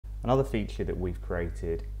Another feature that we've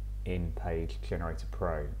created in Page Generator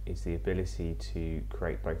Pro is the ability to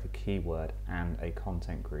create both a keyword and a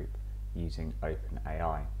content group using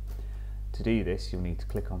OpenAI. To do this, you'll need to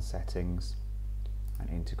click on Settings and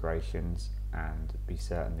Integrations and be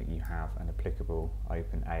certain that you have an applicable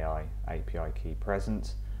OpenAI API key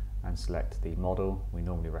present, and select the model. We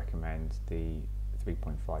normally recommend the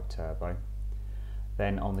 3.5 Turbo.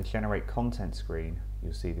 Then on the Generate Content screen,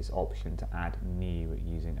 you'll see this option to add new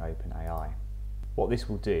using OpenAI. What this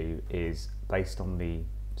will do is, based on the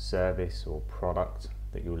service or product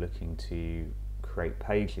that you're looking to create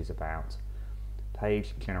pages about,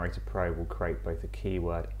 Page Generator Pro will create both a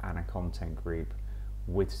keyword and a content group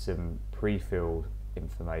with some pre-filled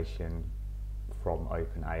information from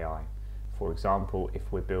OpenAI. For example,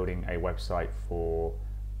 if we're building a website for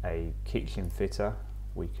a kitchen fitter,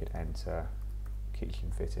 we could enter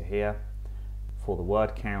kitchen fitter here. For the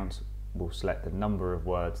word count, we'll select the number of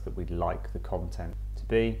words that we'd like the content to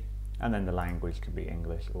be, and then the language could be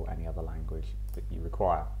English or any other language that you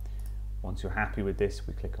require. Once you're happy with this,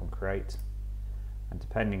 we click on Create, and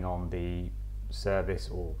depending on the service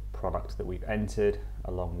or product that we've entered,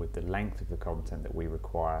 along with the length of the content that we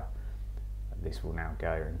require, this will now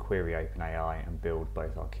go and query OpenAI and build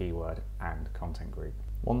both our keyword and content group.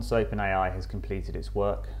 Once OpenAI has completed its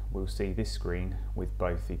work, we'll see this screen with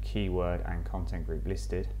both the keyword and content group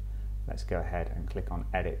listed. Let's go ahead and click on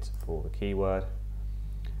Edit for the keyword.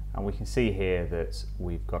 And we can see here that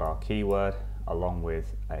we've got our keyword along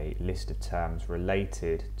with a list of terms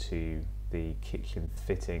related to the kitchen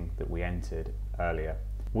fitting that we entered earlier.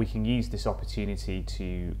 We can use this opportunity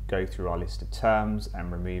to go through our list of terms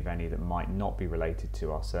and remove any that might not be related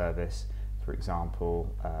to our service. For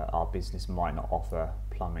example, our business might not offer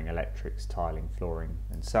plumbing, electrics, tiling, flooring,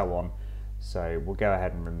 and so on. So we'll go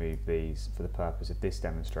ahead and remove these for the purpose of this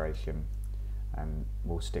demonstration, and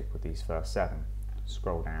we'll stick with these first 7.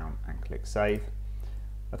 Scroll down and click Save.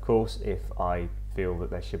 Of course, if I feel that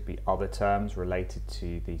there should be other terms related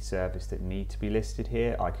to the service that need to be listed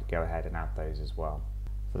here, I could go ahead and add those as well.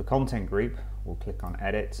 For the content group, we'll click on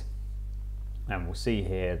Edit, and we'll see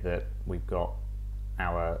here that we've got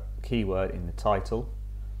our keyword in the title,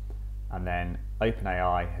 and then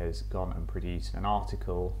OpenAI has gone and produced an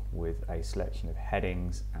article with a selection of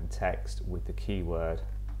headings and text with the keyword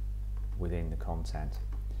within the content.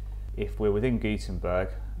 If we're within Gutenberg,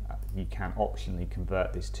 you can optionally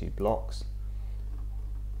convert this to blocks,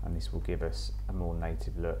 and this will give us a more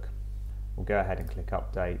native look. We'll go ahead and click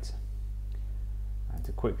Update. And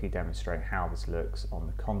to quickly demonstrate how this looks, on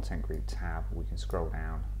the Content Group tab, we can scroll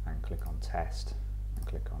down and click on Test and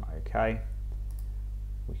click on OK.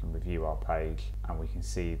 We can review our page, and we can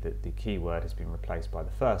see that the keyword has been replaced by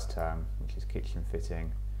the first term, which is kitchen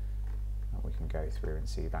fitting, and we can go through and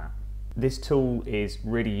see that. This tool is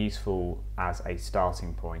really useful as a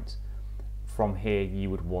starting point. From here, you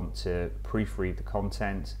would want to proofread the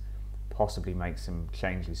content, possibly make some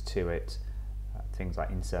changes to it. Things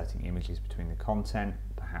like inserting images between the content.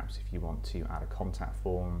 Perhaps if you want to add a contact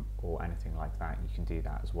form or anything like that, you can do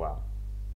that as well.